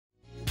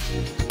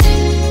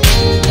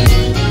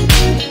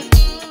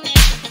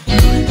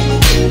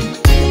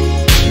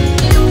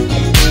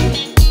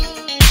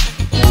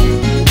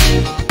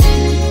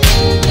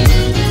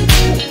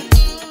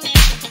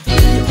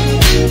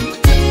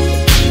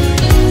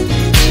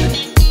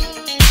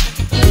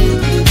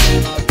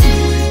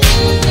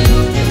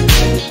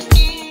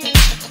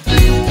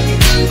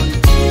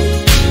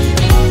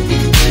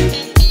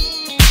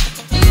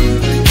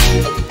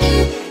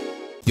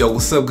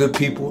What's up, good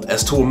people?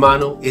 Es tu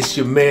hermano, it's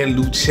your man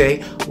Luce.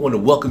 I want to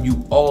welcome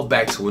you all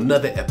back to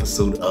another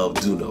episode of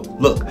Do Know.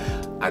 Look,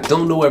 I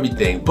don't know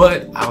everything,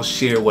 but I'll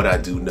share what I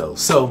do know.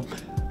 So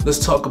let's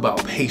talk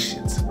about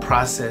patience,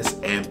 process,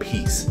 and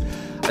peace.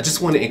 I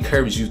just want to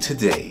encourage you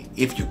today,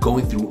 if you're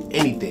going through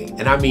anything,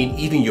 and I mean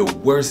even your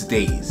worst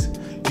days,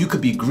 you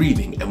could be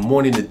grieving and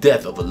mourning the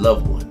death of a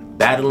loved one,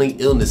 battling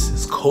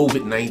illnesses,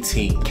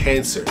 COVID-19,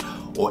 cancer,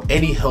 or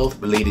any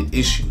health-related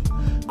issue,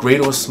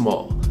 great or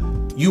small.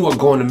 You are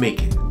going to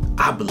make it.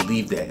 I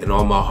believe that in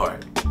all my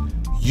heart.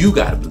 You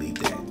gotta believe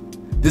that.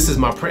 This is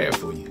my prayer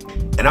for you.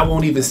 And I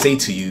won't even say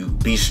to you,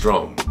 be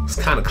strong.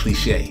 It's kind of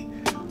cliche.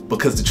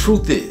 Because the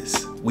truth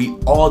is, we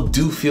all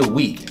do feel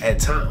weak at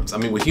times. I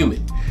mean, we're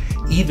human.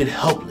 Even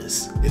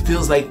helpless. It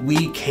feels like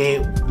we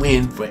can't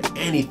win for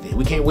anything.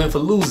 We can't win for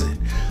losing.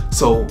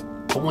 So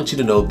I want you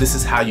to know this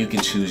is how you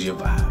can choose your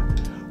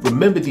vibe.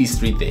 Remember these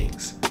three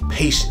things: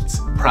 patience,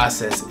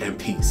 process, and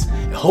peace.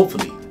 And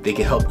hopefully they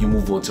can help you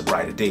move on to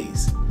brighter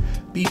days.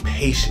 Be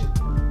patient.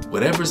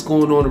 Whatever's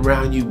going on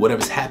around you,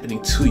 whatever's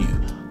happening to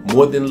you,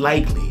 more than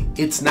likely,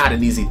 it's not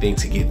an easy thing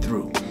to get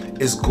through.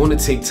 It's going to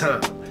take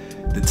time.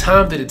 The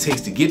time that it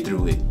takes to get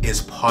through it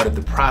is part of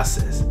the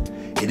process.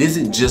 It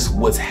isn't just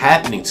what's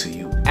happening to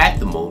you at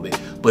the moment,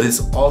 but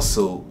it's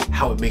also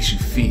how it makes you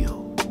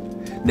feel.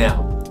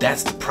 Now,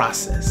 that's the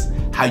process.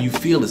 How you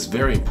feel is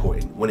very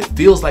important. When it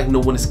feels like no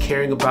one is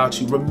caring about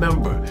you,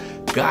 remember,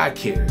 God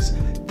cares.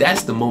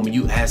 That's the moment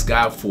you ask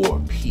God for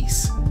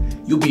peace.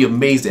 You'll be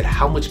amazed at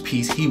how much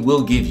peace He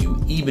will give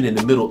you even in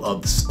the middle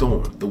of the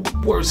storm. The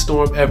worst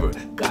storm ever,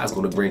 God's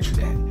going to grant you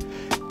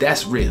that.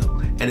 That's real,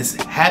 and it's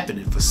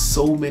happening for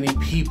so many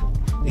people.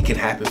 It can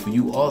happen for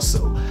you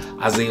also.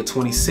 Isaiah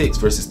 26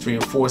 verses 3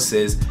 and 4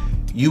 says,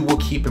 "You will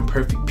keep in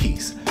perfect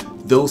peace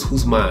those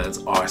whose minds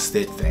are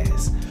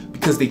steadfast,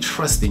 because they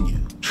trust in you.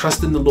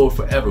 Trust in the Lord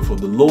forever, for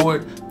the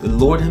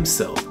Lord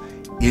Himself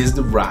is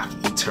the rock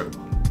eternal."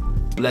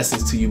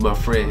 Blessings to you, my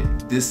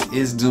friend. This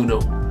is Do Know,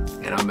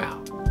 and I'm out.